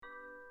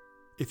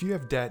If you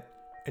have debt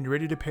and you're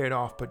ready to pay it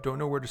off but don't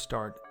know where to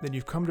start, then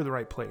you've come to the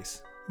right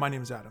place. My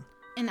name is Adam.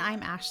 And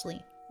I'm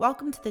Ashley.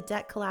 Welcome to the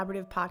Debt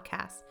Collaborative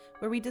Podcast,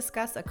 where we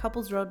discuss a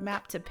couple's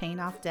roadmap to paying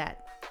off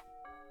debt.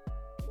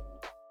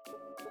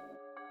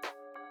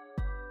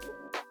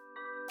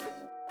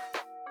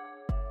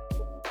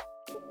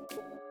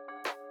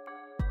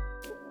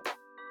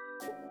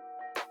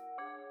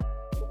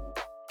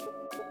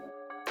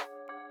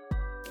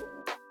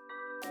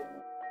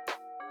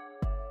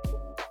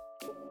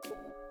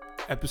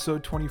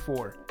 Episode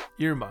 24,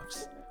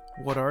 Earmuffs.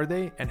 What are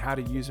they and how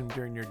to use them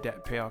during your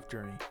debt payoff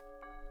journey?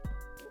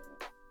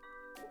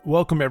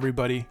 Welcome,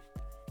 everybody.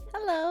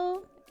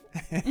 Hello.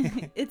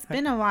 It's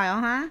been a while,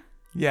 huh?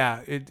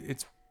 Yeah,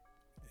 it's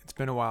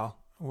been a while.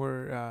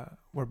 We're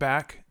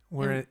back.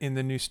 We're in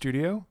the new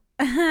studio.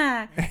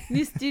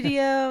 New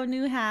studio,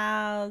 new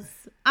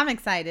house. I'm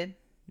excited.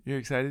 You're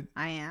excited?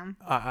 I am.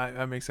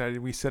 I'm excited.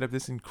 We set up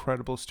this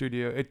incredible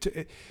studio.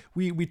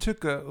 We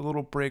took a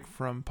little break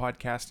from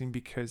podcasting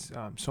because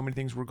so many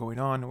things were going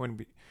on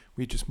when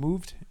we just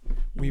moved.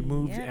 We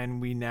moved and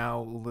we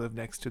now live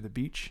next to the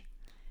beach.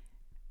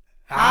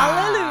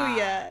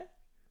 Hallelujah.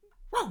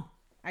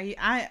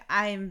 I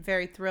am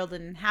very thrilled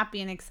and happy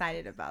and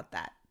excited about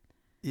that.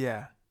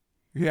 Yeah.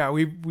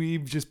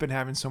 We've just been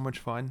having so much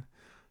fun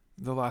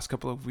the last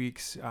couple of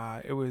weeks.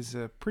 It was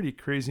a pretty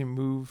crazy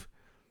move.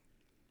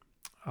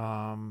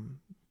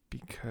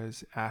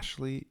 Because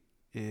Ashley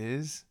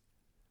is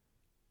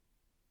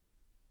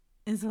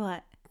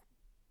what?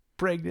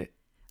 Pregnant.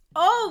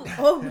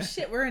 Oh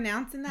shit, we're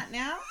announcing that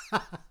now?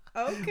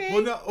 Okay.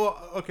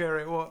 Okay, all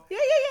right. Well, yeah,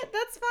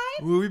 that's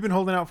fine. Well, we've been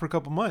holding out for a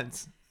couple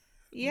months.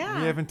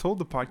 Yeah. We haven't told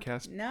the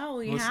podcast. No,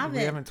 we haven't.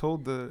 We haven't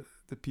told the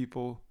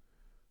people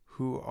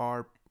who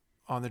are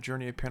on the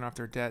journey of paying off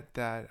their debt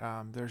that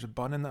there's a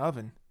bun in the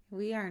oven.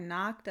 We are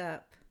knocked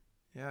up.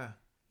 Yeah.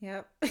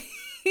 Yep.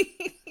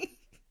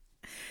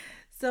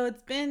 So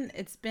it's been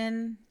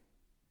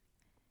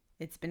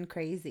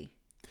crazy.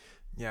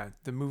 Yeah,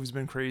 the move's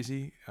been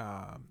crazy.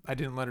 I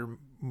didn't let her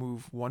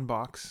move one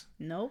box.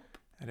 Nope.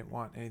 I didn't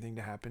want anything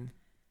to happen.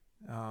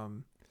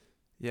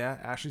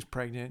 Ashley's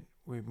pregnant.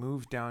 We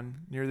moved down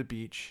near the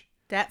beach.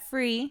 Debt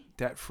free,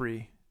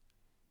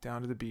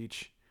 down to the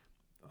beach.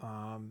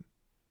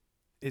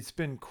 It's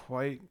been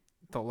quite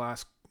the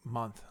last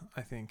month,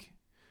 I think,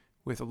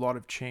 with a lot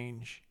of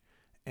change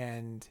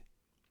and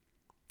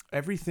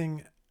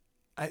everything.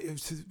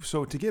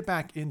 So to get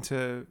back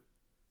into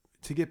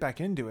it, to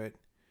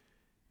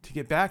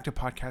get back to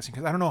podcasting,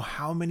 because I don't know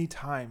how many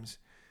times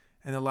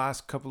in the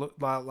last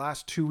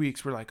 2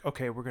 weeks we're like,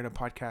 okay, we're gonna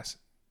podcast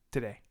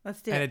today.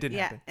 Let's do it. And it didn't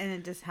happen. And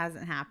it just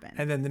hasn't happened.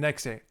 And then the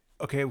next day,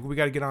 okay, we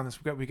got to get on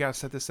this. We got to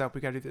set this up. We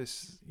got to do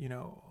this.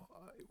 And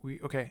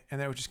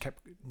then it just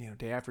kept,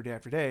 day after day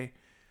after day.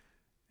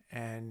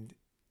 And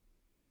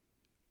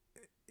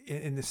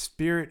in the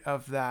spirit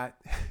of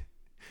that,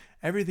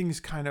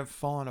 everything's kind of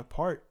fallen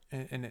apart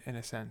in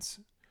a sense.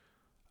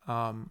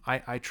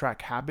 I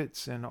track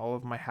habits, and all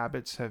of my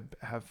habits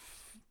have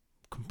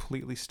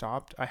completely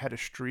stopped. I had a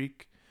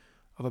streak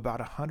of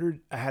about 100.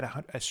 I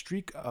had a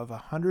streak of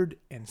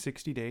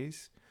 160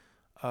 days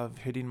of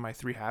hitting my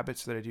 3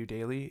 habits that I do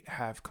daily.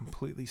 Have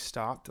completely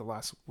stopped the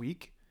last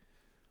week.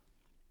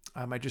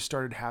 I just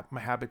started my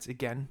habits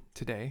again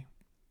today.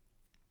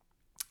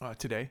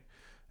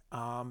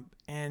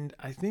 And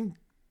I think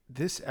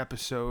this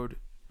episode,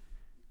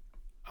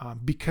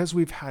 because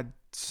we've had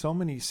so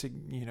many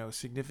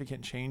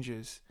significant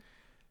changes,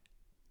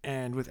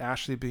 and with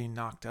Ashley being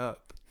knocked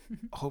up,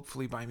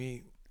 hopefully by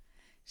me.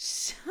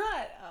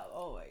 Shut up.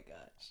 Oh my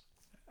gosh.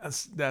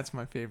 That's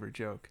my favorite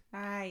joke.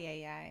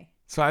 Aye.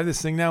 So I have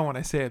this thing now, when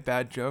I say a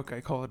bad joke, I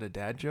call it a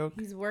dad joke.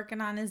 He's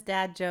working on his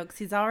dad jokes.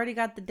 He's already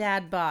got the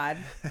dad bod.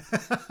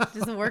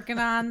 Just working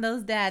on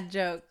those dad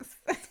jokes.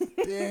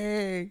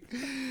 Dang.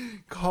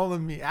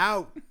 Calling me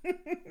out.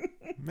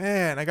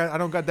 Man, I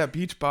don't got that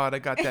beach bod, I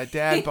got that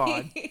dad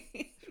bod.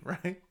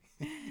 Right?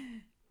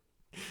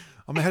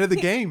 I'm ahead of the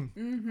game.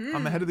 Mm-hmm.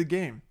 I'm ahead of the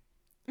game.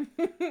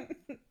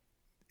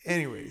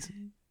 Anyways.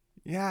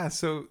 Yeah,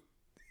 so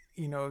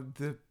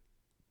the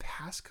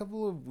past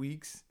couple of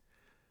weeks,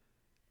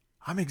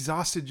 I'm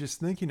exhausted just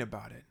thinking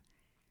about it.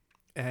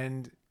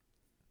 And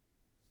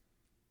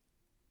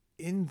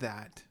in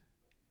that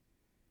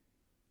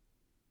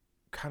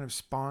kind of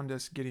spawned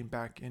us getting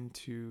back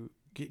to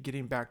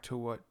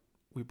what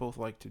we both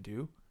like to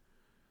do.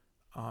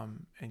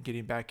 And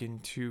getting back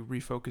into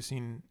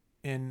refocusing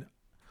in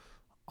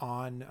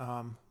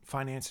on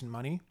finance and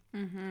money.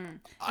 Mm-hmm.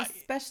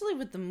 Especially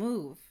with the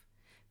move.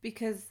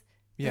 Because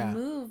the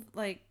move,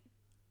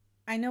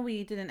 I know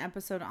we did an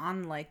episode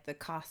on the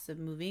cost of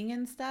moving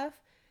and stuff.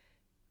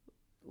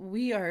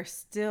 We are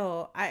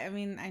still, I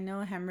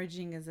know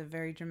hemorrhaging is a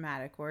very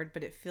dramatic word,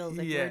 but it feels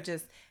like we're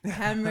just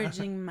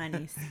hemorrhaging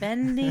money,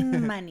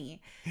 spending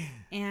money.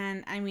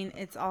 And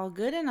it's all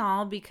good and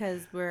all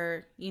because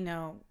we're,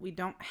 we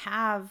don't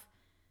have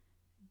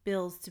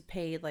bills to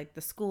pay, like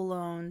the school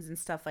loans and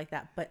stuff like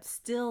that. But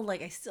still,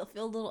 I still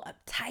feel a little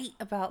uptight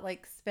about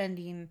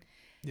spending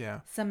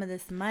some of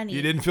this money.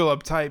 You didn't feel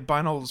uptight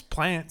buying all those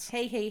plants.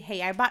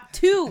 Hey, I bought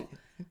 2.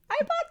 I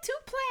bought 2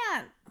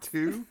 plants.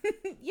 2?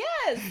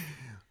 Yes.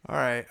 All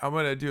right, I'm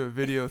going to do a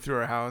video through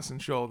our house and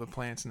show all the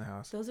plants in the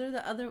house. Those are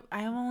the other...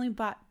 I have only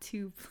bought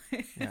 2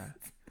 plants. Yeah.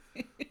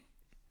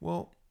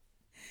 Well,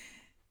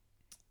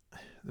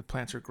 the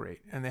plants are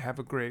great, and they have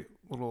a great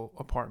little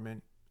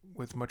apartment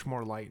with much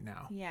more light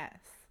now. Yes.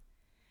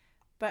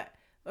 But,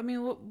 I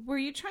mean, were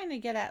you trying to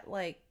get at,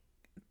 like,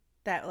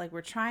 that, like,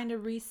 we're trying to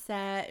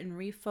reset and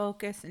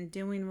refocus and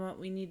doing what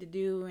we need to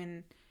do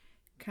and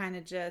kind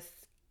of just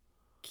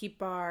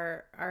keep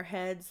our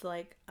heads,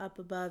 like, up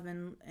above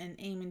and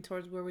aiming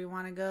towards where we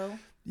want to go?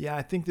 Yeah,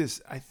 I think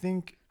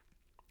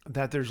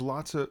that there's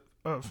lots of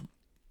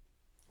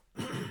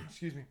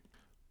excuse me.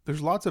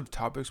 There's lots of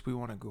topics we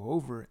want to go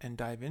over and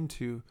dive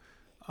into.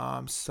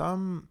 I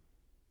mean,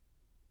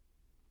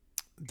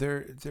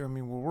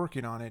 we're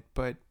working on it,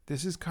 but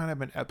this is kind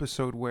of an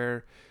episode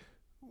where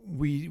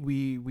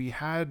we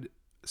had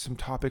some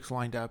topics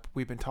lined up.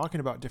 We've been talking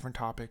about different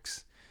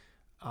topics.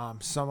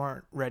 Some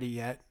aren't ready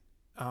yet.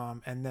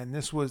 And then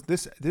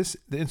the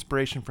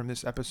inspiration from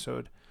this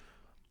episode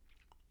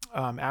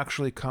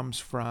actually comes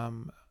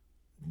from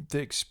the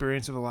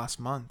experience of the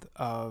last month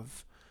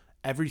of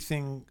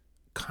everything,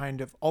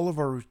 kind of all of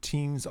our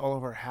routines, all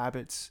of our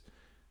habits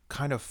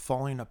kind of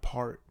falling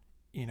apart.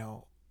 You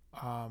know,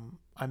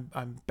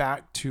 I'm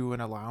back to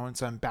an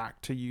allowance. I'm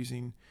back to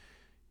using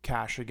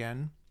cash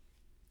again,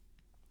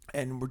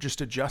 and we're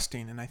just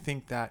adjusting. And I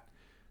think that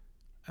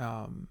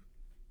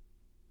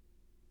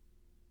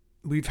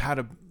we've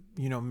had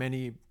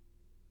many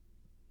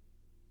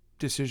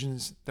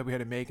decisions that we had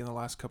to make in the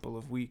last couple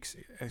of weeks,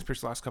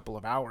 especially the last couple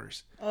of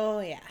hours. Oh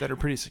yeah, that are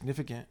pretty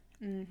significant.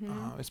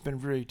 Mm-hmm. It's been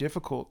very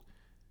difficult,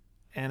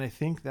 and I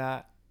think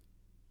that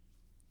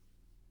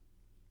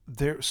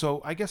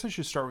so I guess I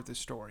should start with this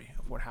story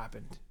of what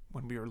happened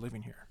when we were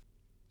living here.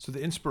 So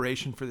the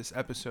inspiration for this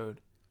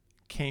episode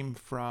came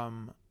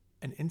from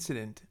an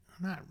incident.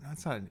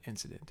 That's not an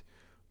incident,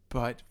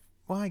 but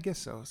well, I guess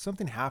so.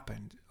 Something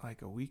happened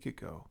like a week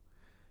ago,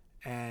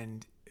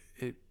 and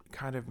it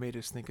kind of made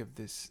us think of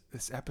this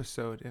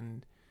episode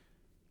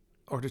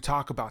or to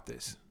talk about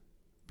this,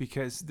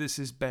 because this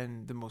has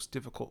been the most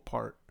difficult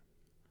part.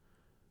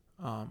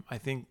 I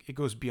think it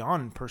goes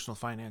beyond personal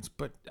finance,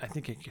 but I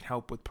think it can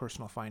help with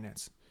personal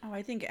finance. Oh,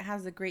 I think it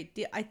has a great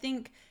deal. I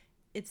think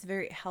it's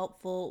very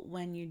helpful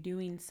when you're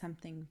doing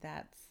something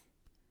that's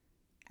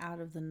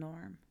out of the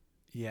norm.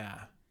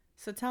 Yeah.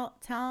 So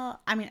tell,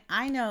 I mean,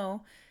 I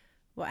know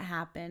what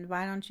happened.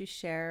 Why don't you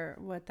share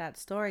what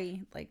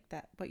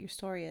your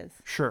story is?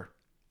 Sure.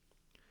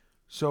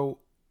 So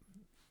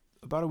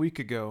about a week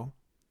ago,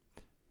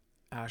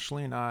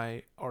 Ashley and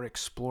I are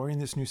exploring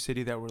this new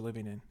city that we're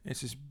living in.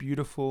 It's this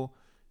beautiful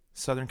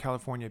Southern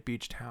California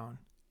beach town,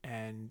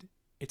 and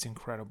it's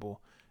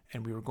incredible.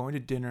 And we were going to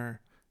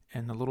dinner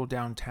in the little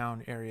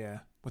downtown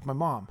area with my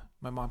mom.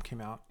 My mom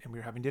came out, and we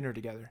were having dinner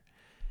together.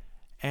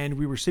 And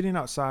we were sitting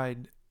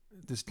outside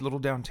this little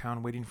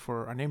downtown waiting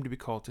for our name to be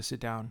called to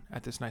sit down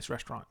at this nice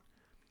restaurant.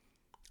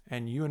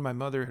 And you and my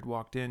mother had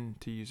walked in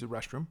to use the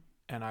restroom,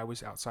 and I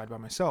was outside by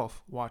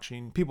myself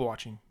people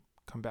watching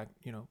come back,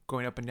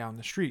 going up and down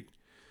the street.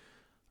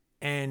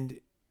 And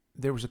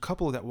there was a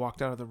couple that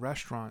walked out of the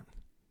restaurant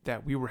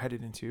that we were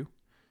headed into,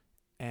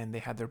 and they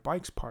had their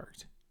bikes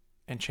parked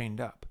and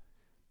chained up.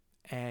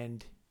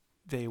 And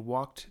they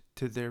walked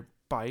to their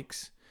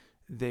bikes,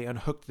 they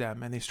unhooked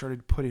them, and they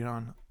started putting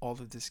on all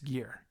of this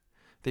gear.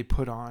 They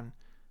put on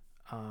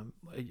a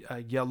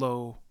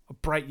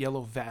bright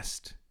yellow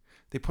vest.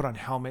 They put on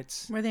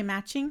helmets. Were they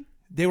matching?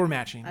 They were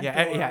matching.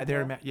 Adorable.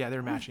 Yeah, they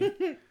were matching.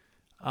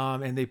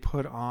 And they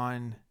put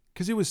on,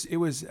 because it was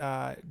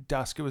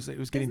dusk. It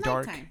was getting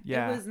dark. Nighttime.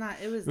 Yeah, it was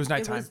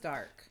nighttime. It was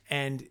dark.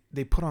 And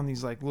they put on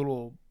these like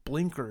little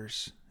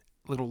blinkers,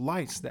 little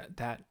lights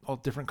that all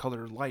different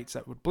colored lights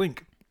that would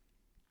blink.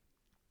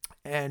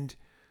 And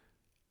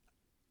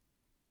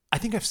I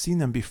think I've seen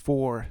them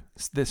before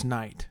this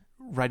night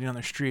riding on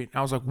the street. And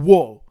I was like,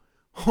 whoa.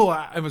 Oh,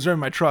 I was driving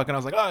my truck and I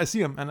was like, oh, I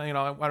see them. And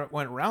I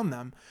went around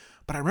them,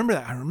 but I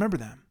remember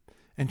them.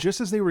 And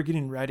just as they were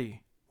getting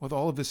ready with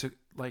all of this,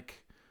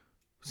 like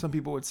some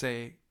people would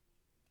say,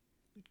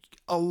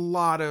 a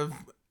lot of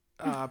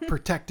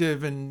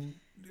protective and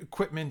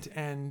equipment,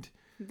 and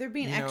they're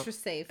being extra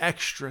safe.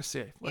 Let's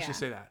just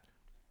say that.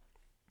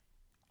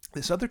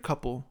 This other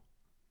couple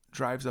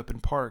drives up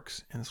and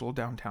parks in this little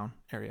downtown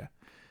area,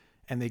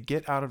 and they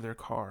get out of their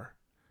car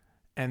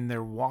and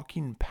they're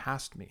walking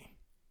past me.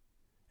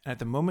 And at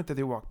the moment that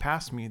they walk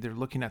past me, they're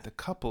looking at the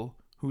couple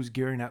who's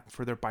gearing up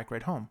for their bike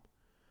ride home.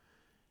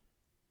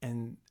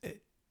 And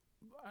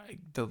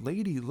the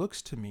lady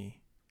looks to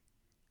me,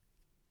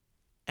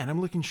 and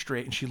I'm looking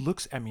straight, and she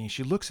looks at me,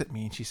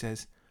 and she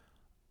says,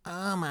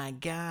 "Oh my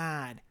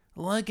God,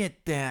 look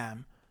at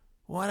them.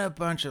 What a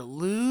bunch of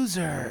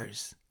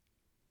losers."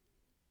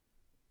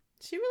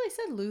 She really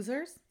said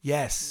losers?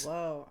 Yes.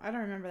 Whoa, I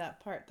don't remember that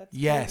part. That's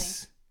yes.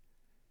 Crazy.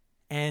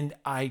 And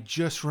I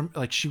just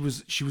she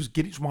was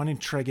wanting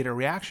to try to get a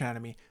reaction out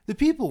of me. The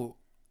people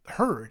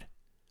heard,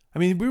 I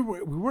mean, we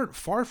weren't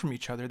far from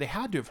each other. They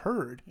had to have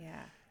heard.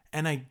 Yeah.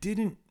 And I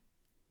didn't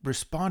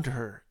respond to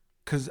her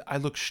because I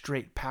looked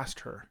straight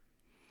past her.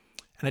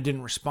 And I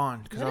didn't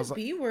respond because I was like,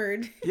 B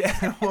word.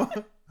 Yeah.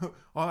 Well,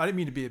 I didn't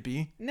mean to be a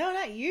B. No,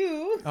 not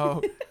you.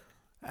 Oh,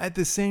 at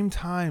the same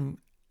time,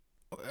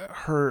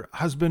 her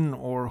husband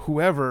or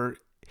whoever,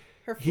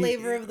 her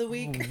flavor of the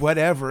week,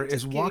 whatever,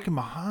 is walking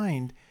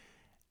behind,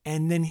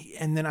 and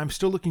then I'm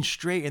still looking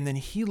straight, and then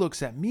he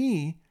looks at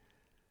me,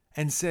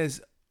 and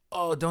says,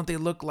 "Oh, don't they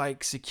look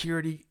like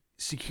security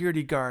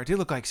guards? They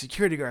look like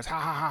security guards." Ha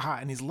ha ha ha!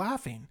 And he's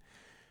laughing,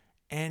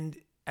 and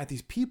at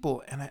these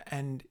people,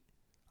 and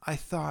I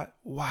thought,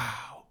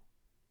 wow,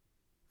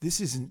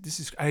 this is.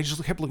 I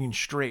just kept looking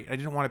straight. I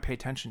didn't want to pay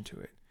attention to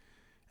it,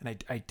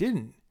 and I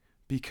didn't,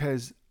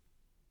 because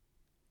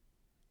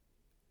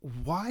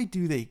why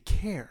do they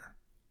care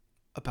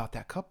about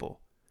that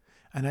couple?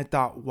 And I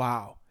thought,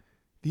 wow,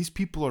 these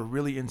people are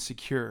really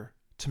insecure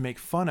to make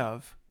fun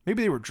of.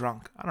 Maybe they were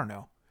drunk. I don't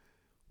know.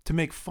 To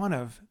make fun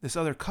of this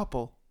other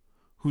couple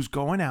who's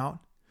going out,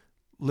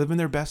 living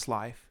their best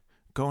life,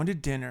 going to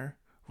dinner,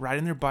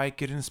 riding their bike,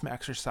 getting some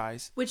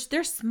exercise. Which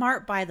they're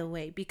smart, by the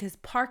way, because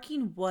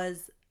parking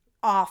was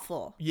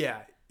awful.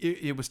 Yeah,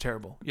 it was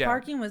terrible. Yeah.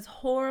 Parking was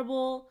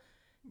horrible.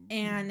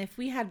 And if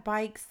we had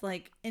bikes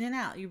like in and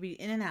out, you'd be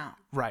in and out.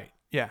 Right.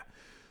 Yeah.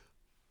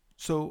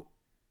 So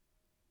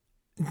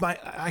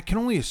I can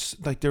only,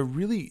 like, they're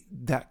really,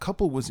 that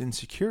couple was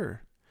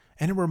insecure.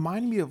 And it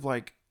reminded me of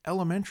like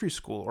elementary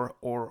school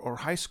or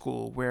high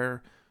school,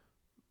 where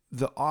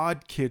the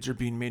odd kids are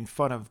being made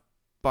fun of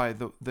by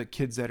the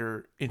kids that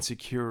are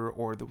insecure,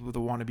 or the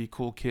wannabe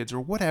cool kids or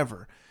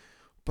whatever.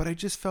 But I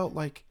just felt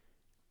like,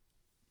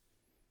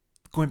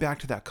 going back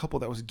to that couple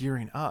that was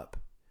gearing up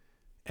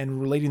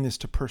and relating this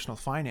to personal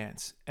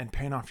finance and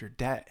paying off your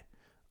debt,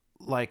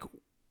 like,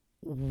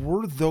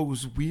 we're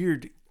those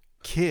weird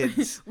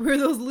kids. We're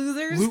those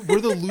losers. We're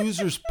the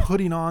losers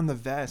putting on the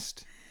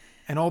vest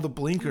and all the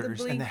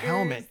blinkers and the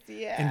helmet,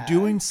 and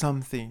doing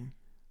something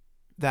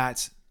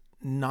that's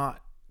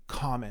not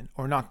common,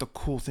 or not the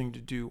cool thing to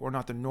do, or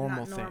not the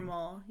normal thing.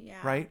 Yeah.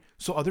 Right?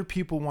 So other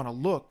people want to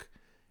look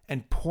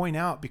and point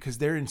out because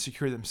they're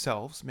insecure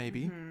themselves,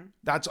 maybe. Mm-hmm.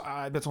 That's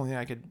the only thing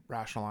I could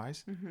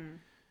rationalize. Mm-hmm.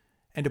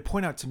 And to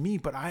point out to me,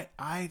 but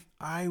I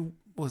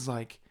was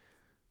like,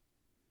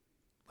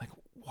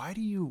 why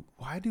do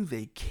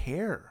they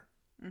care?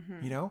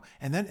 Mm-hmm. You know?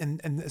 And then,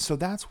 and so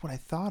that's what I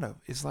thought of,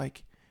 is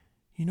like,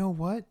 you know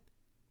what?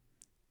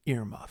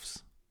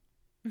 Earmuffs.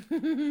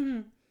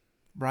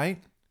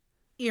 Right?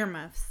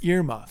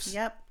 Earmuffs.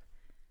 Yep.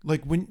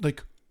 Like,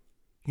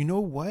 you know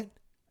what?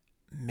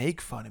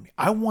 Make fun of me.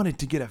 I wanted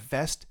to get a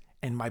vest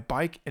and my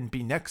bike and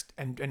be next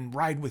and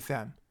ride with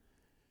them.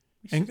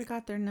 You should have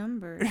got their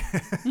number.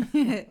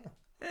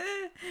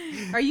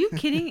 Are you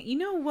kidding? You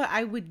know what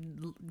I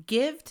would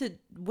give to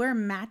wear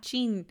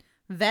matching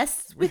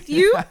vests with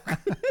you?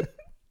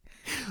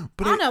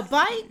 But on a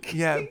bike?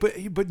 Yeah, but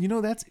you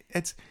know,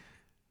 it's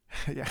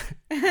yeah.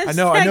 I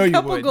know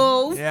you would.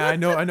 Goals. Yeah, I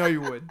know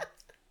you would.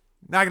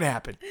 Not gonna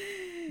happen.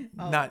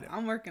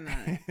 I'm working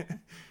on it.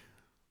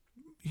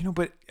 You know,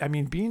 but I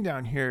mean, being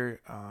down here,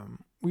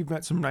 we've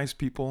met some nice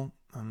people.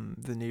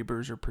 The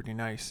neighbors are pretty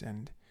nice,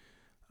 and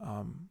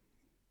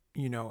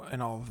you know,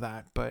 and all of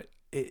that. But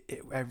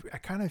I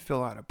kind of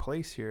feel out of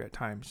place here at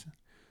times.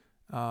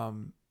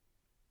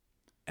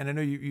 And I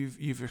know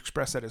you've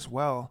expressed that as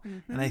well.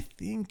 Mm-hmm. And I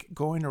think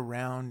going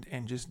around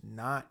and just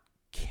not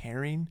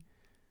caring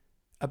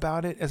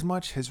about it as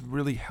much has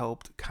really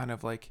helped. Kind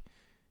of like,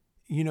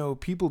 you know,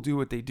 people do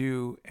what they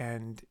do,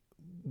 and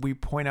we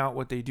point out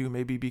what they do,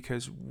 maybe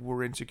because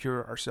we're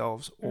insecure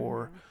ourselves,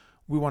 or mm-hmm.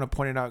 we want to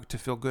point it out to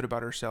feel good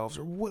about ourselves,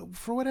 or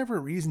for whatever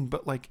reason.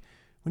 But like,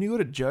 when you go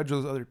to judge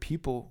those other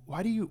people,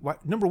 why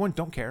number one,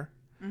 don't care.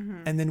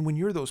 Mm-hmm. And then when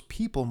you're those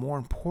people, more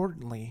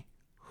importantly,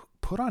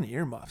 put on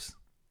earmuffs,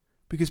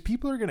 because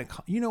people are going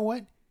to, you know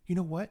what?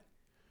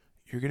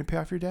 You're going to pay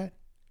off your debt.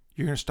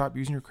 You're going to stop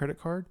using your credit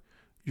card.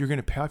 You're going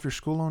to pay off your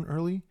school loan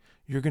early.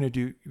 You're going to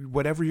do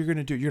whatever you're going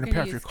to do. You're going to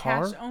pay off your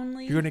car. Cash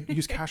only. You're going to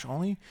use cash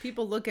only.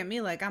 People look at me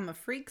like I'm a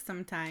freak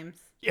sometimes.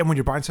 And when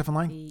you're buying stuff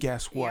online,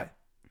 guess what? Yep.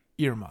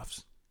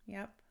 Earmuffs.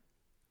 Yep.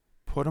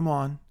 Put them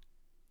on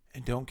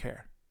and don't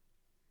care.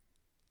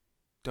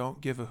 Don't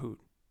give a hoot.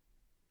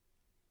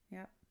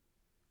 Yep.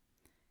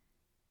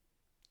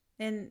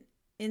 And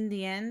in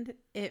the end,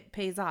 it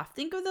pays off.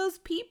 Think of those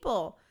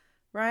people,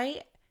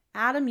 right?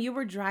 Adam, you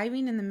were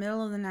driving in the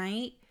middle of the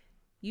night.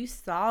 You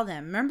saw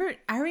them.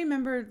 I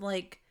remember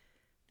like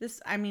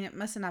this. I mean, it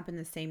must have not been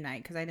the same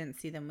night because I didn't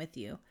see them with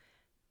you.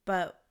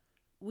 But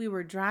we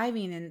were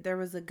driving and there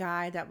was a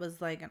guy that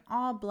was like an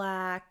all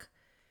black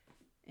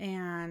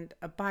and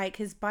a bike.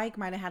 His bike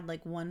might have had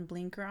like one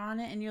blinker on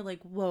it. And you're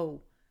like,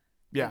 whoa.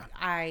 Yeah. Like,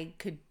 I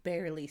could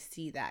barely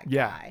see that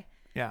Yeah. guy.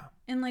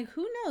 And like,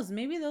 who knows?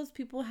 Maybe those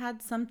people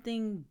had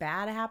something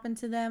bad happen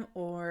to them,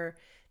 or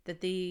that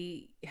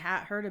they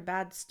heard a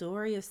bad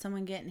story of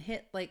someone getting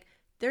hit. Like,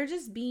 they're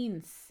just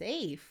being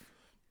safe.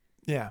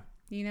 Yeah.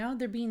 You know,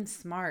 they're being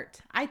smart.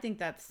 I think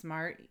that's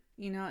smart.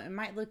 You know, it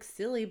might look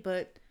silly,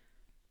 but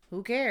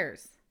who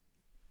cares?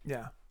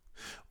 Yeah.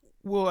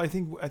 Well, I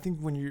think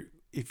when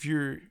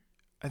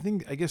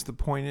I guess the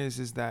point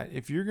is that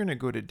if you're going to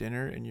go to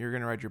dinner and you're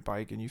going to ride your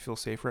bike and you feel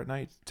safer at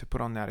night to put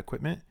on that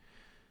equipment,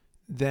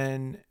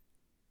 then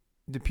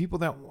the people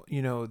that,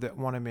 that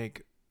want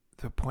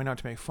to point out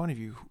to make fun of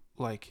you,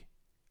 like,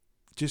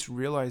 just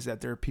realize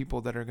that there are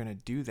people that are going to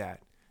do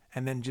that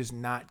and then just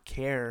not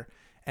care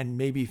and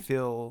maybe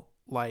feel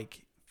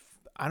like,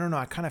 I don't know,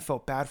 I kind of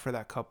felt bad for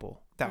that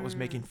couple that was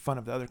making fun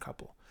of the other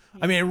couple.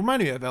 Yeah. I mean, it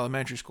reminded me of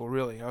elementary school,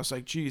 really. I was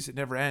like, geez, it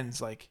never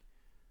ends. Like,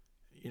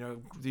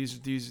 these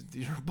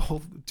are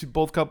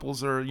both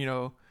couples are,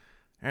 they're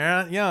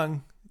not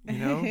young,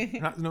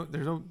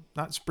 there's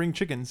not spring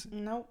chickens.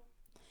 Nope.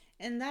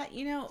 And that,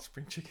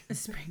 spring chickens.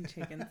 Spring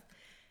chickens.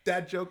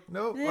 Dad joke,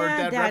 no?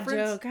 Yeah, or dad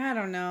reference? Joke, I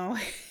don't know.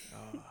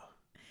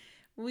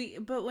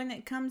 But when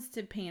it comes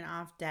to paying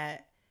off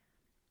debt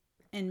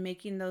and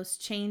making those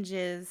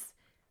changes,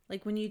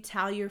 like when you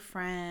tell your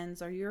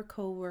friends or your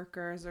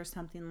coworkers or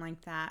something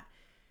like that,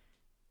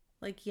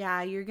 like,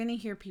 yeah, you're going to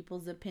hear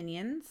people's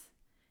opinions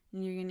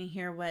and you're going to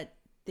hear what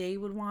they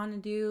would want to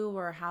do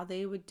or how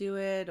they would do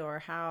it or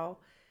how,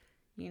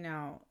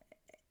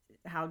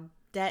 how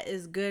debt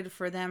is good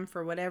for them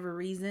for whatever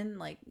reason.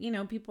 Like,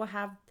 people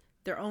have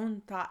their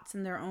own thoughts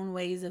and their own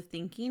ways of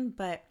thinking,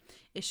 but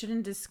it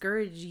shouldn't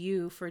discourage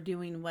you for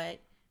doing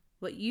what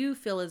you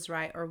feel is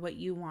right or what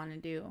you want to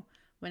do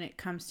when it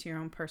comes to your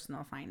own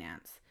personal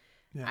finance.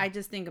 Yeah. I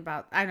just think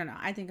about, I don't know,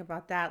 I think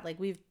about that. Like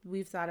we've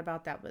thought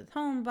about that with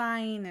home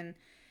buying and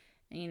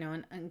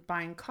and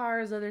buying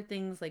cars, other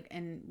things, like,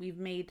 and we've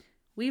made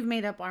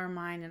up our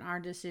mind and our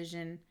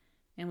decision,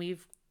 and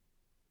we've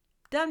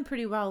done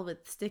pretty well with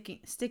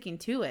sticking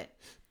to it.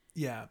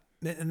 Yeah.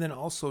 And then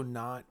also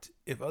not,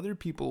 if other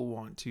people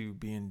want to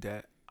be in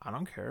debt, I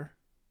don't care.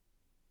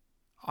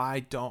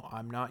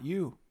 I'm not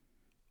you.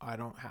 I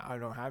don't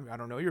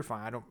know your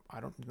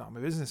not my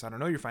business. I don't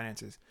know your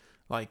finances.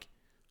 Like,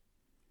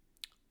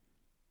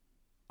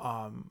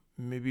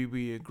 maybe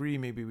we agree,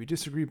 maybe we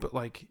disagree, but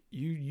like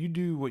you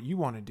do what you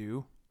want to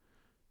do.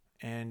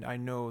 And I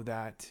know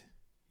that,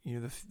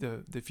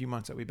 the few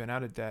months that we've been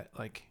out of debt,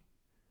 like,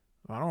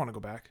 I don't want to go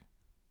back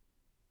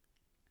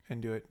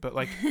and do it, but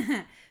like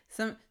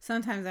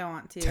sometimes I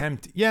want to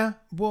yeah,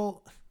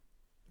 well,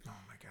 oh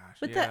my gosh,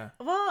 but yeah.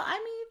 I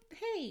mean,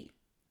 hey,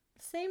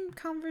 same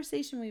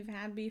conversation we've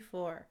had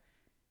before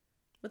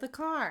with a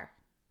car,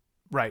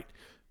 right.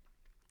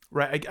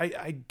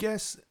 I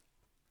guess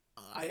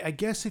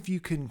if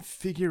you can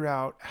figure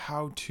out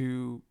how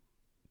to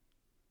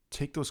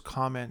take those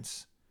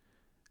comments,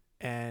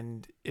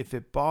 and if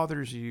it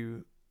bothers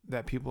you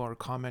that people are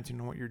commenting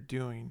on what you're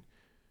doing,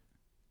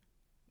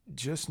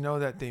 just know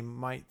that they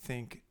might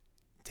think,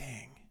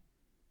 dang,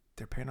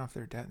 they're paying off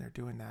their debt and they're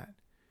doing that.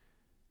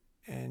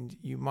 And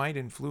you might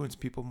influence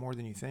people more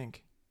than you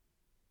think.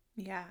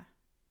 Yeah.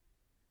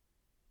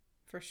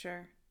 For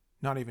sure.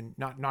 Not even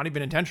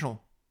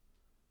intentional.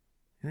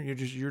 You're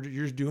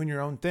just doing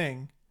your own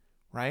thing,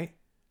 right?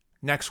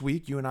 Next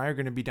week, you and I are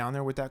going to be down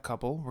there with that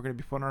couple. We're going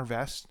to be putting our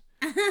vest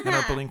and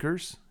our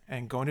blinkers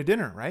and going to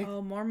dinner, right?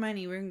 Oh, more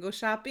money. We're going to go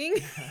shopping.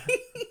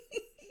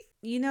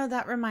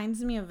 That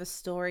reminds me of a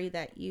story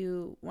that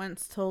you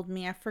once told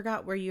me. I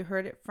forgot where you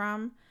heard it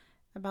from,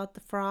 about the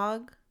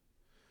frog.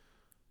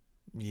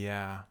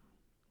 Yeah.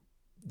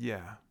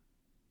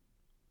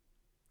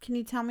 Can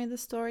you tell me the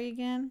story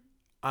again?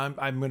 I'm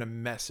going to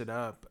mess it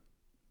up.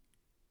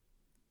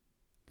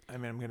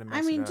 I'm going to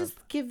mess it up.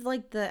 Just give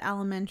like the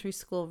elementary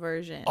school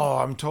version. Oh,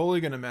 I'm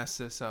totally going to mess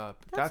this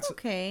up. That's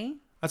okay.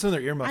 That's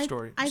another earmuff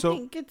story. I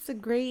think it's a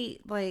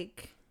great,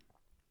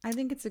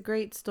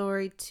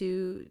 story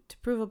to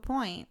prove a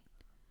point.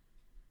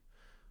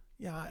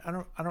 Yeah, I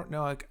don't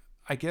know.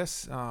 I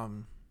guess I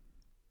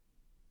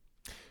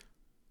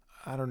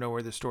don't know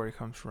where the story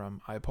comes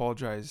from. I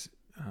apologize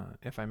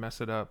if I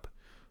mess it up.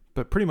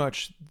 But pretty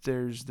much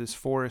there's this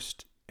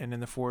forest, and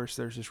in the forest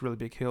there's this really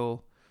big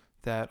hill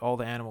that all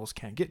the animals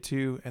can't get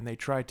to, and they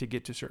try to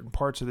get to certain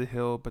parts of the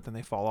hill, but then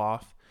they fall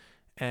off.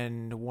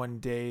 And one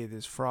day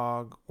this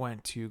frog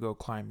went to go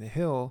climb the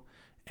hill,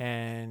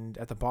 and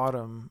at the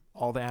bottom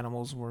all the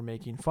animals were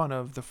making fun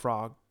of the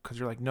frog because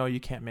they're like, no, you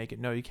can't make it,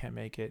 no, you can't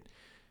make it.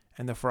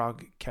 And the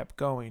frog kept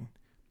going,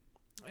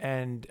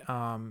 and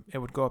it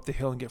would go up the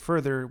hill and get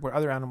further where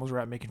other animals were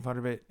at making fun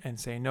of it and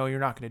saying, no, you're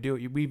not going to do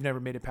it, we've never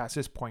made it past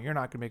this point, you're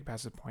not going to make it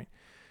past this point.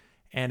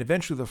 And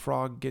eventually the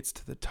frog gets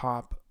to the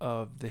top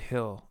of the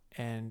hill,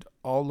 and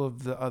all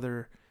of the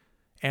other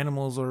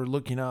animals are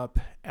looking up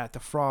at the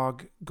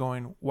frog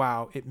going,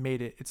 wow, it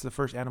made it. It's the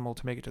first animal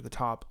to make it to the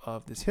top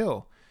of this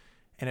hill.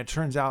 And it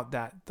turns out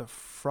that the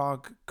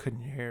frog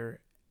couldn't hear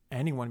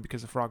anyone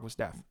because the frog was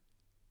deaf.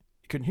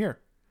 It couldn't hear.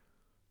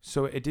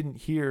 So it didn't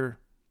hear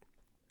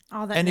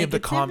all the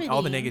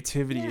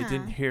negativity. Yeah. It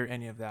didn't hear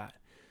any of that.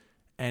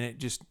 And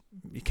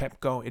it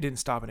kept going. It didn't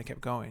stop, and it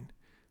kept going.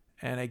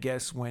 And I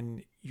guess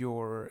when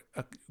you're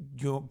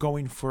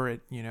going for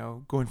it,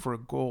 going for a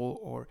goal,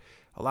 or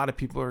a lot of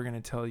people are going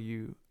to tell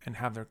you and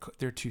have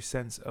their 2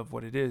 cents of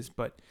what it is,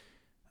 but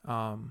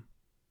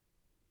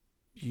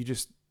you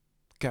just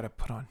Gotta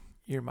put on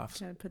earmuffs.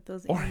 Gotta put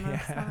those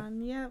earmuffs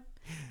on. Yep.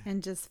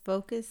 And just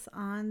focus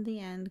on the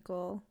end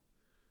goal.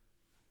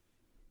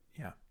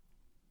 Yeah.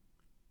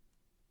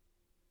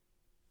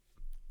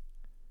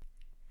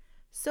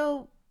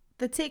 So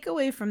the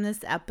takeaway from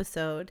this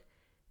episode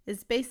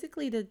is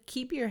basically to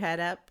keep your head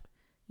up,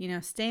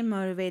 stay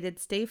motivated,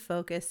 stay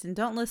focused, and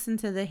don't listen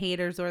to the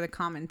haters or the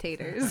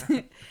commentators.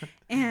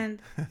 And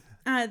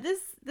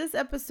this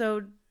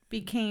episode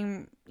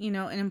became,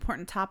 an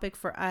important topic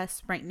for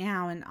us right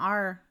now in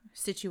our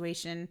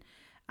situation,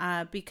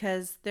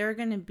 because there are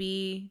going to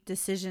be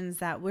decisions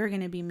that we're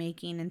going to be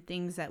making and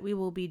things that we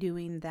will be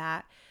doing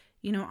that,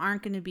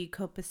 aren't going to be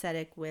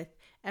copacetic with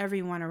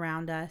everyone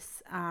around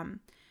us.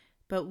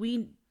 But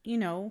we,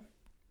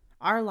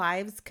 our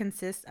lives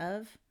consist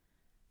of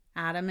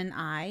Adam and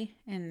I,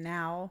 and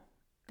now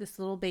this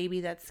little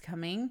baby that's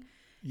coming.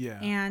 Yeah.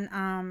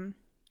 And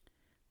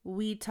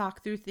we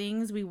talk through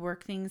things, we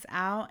work things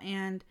out,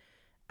 and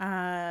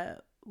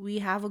we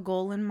have a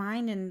goal in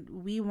mind, and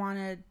we want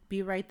to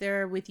be right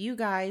there with you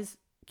guys,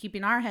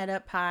 keeping our head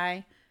up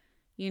high,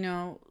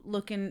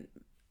 looking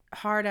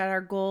hard at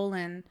our goal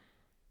and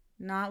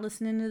not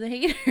listening to the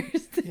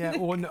haters. Yeah,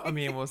 well, no, I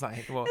mean, it was not.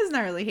 Well, it's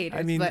not really haters.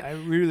 I mean, but, I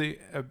really.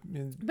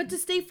 but to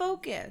stay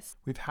focused.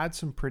 We've had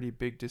some pretty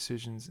big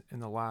decisions in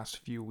the last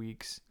few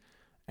weeks,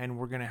 and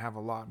we're gonna have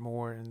a lot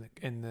more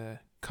in the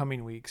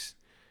coming weeks.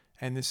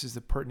 And this is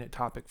the pertinent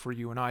topic for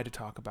you and I to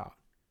talk about.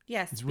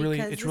 Yes, it's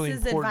really this really is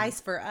important. Advice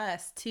for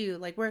us too.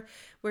 Like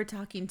we're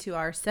talking to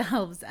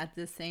ourselves at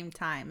the same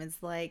time.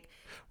 It's like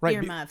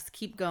earmuffs,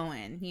 keep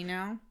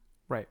going.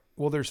 Right.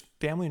 Well, there's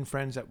family and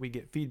friends that we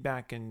get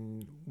feedback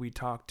and we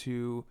talk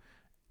to,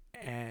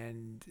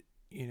 and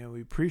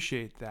we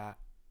appreciate that,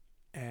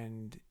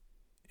 and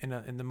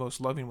in the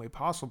most loving way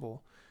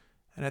possible,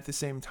 and at the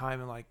same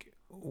time, like,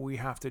 we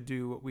have to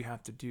do what we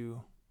have to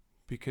do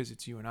because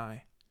it's you and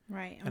I.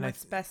 Right, and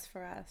what's best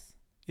for us.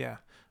 Yeah,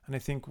 and I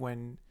think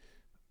when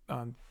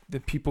the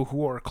people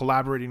who are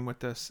collaborating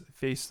with us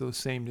face those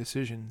same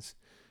decisions,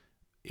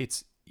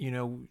 it's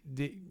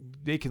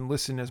they can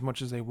listen as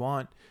much as they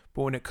want,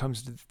 but when it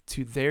comes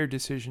to their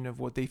decision of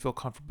what they feel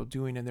comfortable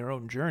doing in their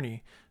own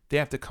journey, they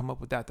have to come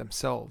up with that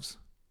themselves.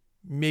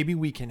 Maybe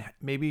we can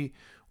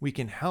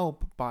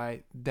help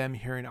by them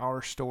hearing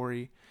our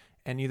story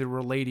and either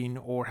relating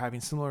or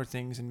having similar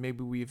things, and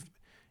maybe we've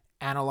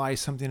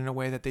analyzed something in a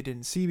way that they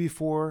didn't see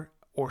before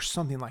or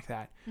something like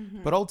that.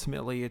 Mm-hmm. But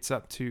ultimately, it's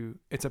up to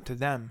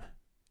them.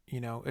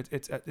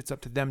 It's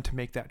up to them to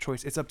make that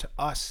choice. It's up to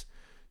us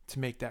to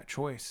make that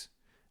choice.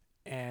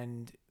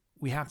 And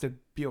we have to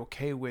be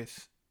okay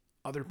with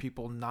other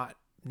people not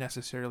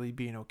necessarily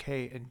being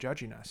okay and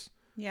judging us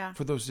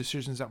for those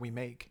decisions that we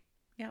make.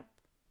 Yep.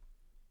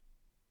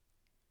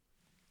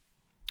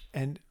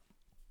 And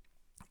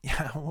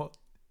yeah, well,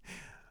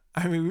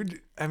 I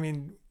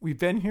mean, we've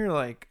been here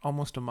like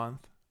almost a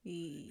month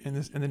in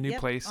the new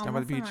place down by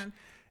the beach,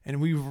 and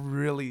we've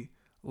really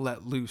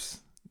let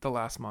loose the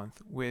last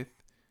month with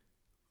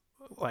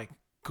like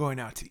going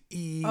out to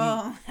eat,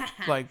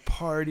 like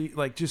party,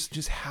 like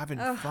just having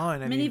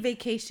fun. Mini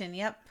vacation.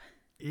 Yep.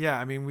 Yeah.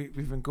 I mean,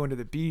 we've been going to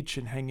the beach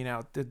and hanging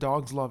out. The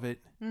dogs love it.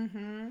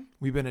 Mm-hmm.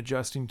 We've been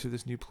adjusting to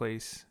this new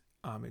place.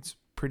 It's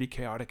pretty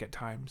chaotic at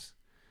times,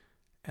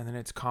 and then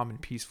it's calm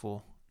and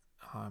peaceful.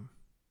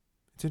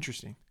 It's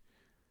interesting,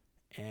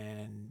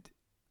 and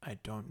I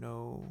don't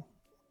know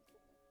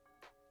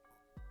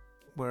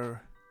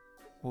where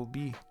we'll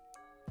be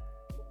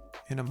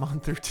in a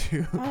month or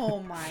two.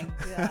 Oh my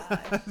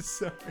god.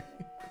 Sorry.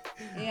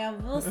 Yeah,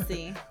 we'll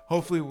see.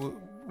 Hopefully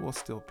we'll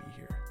still be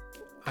here.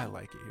 I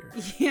like it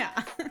here.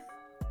 Yeah.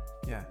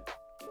 Yeah.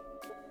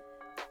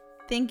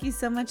 Thank you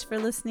so much for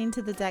listening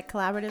to the Deck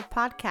Collaborative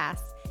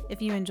podcast.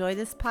 If you enjoy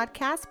this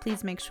podcast,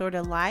 please make sure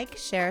to like,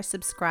 share,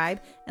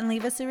 subscribe, and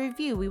leave us a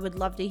review. We would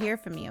love to hear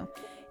from you.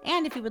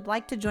 And if you would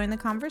like to join the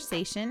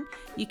conversation,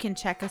 you can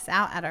check us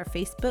out at our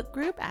Facebook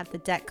group at the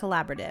Deck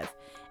Collaborative.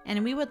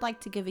 And we would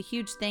like to give a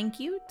huge thank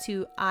you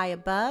to I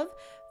Above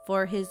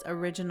for his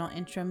original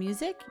intro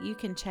music. You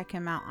can check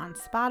him out on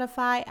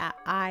Spotify at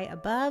I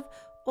Above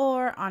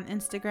or on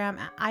Instagram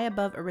at I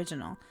Above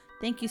Original.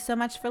 Thank you so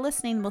much for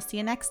listening. We'll see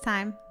you next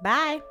time.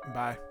 Bye.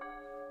 Bye.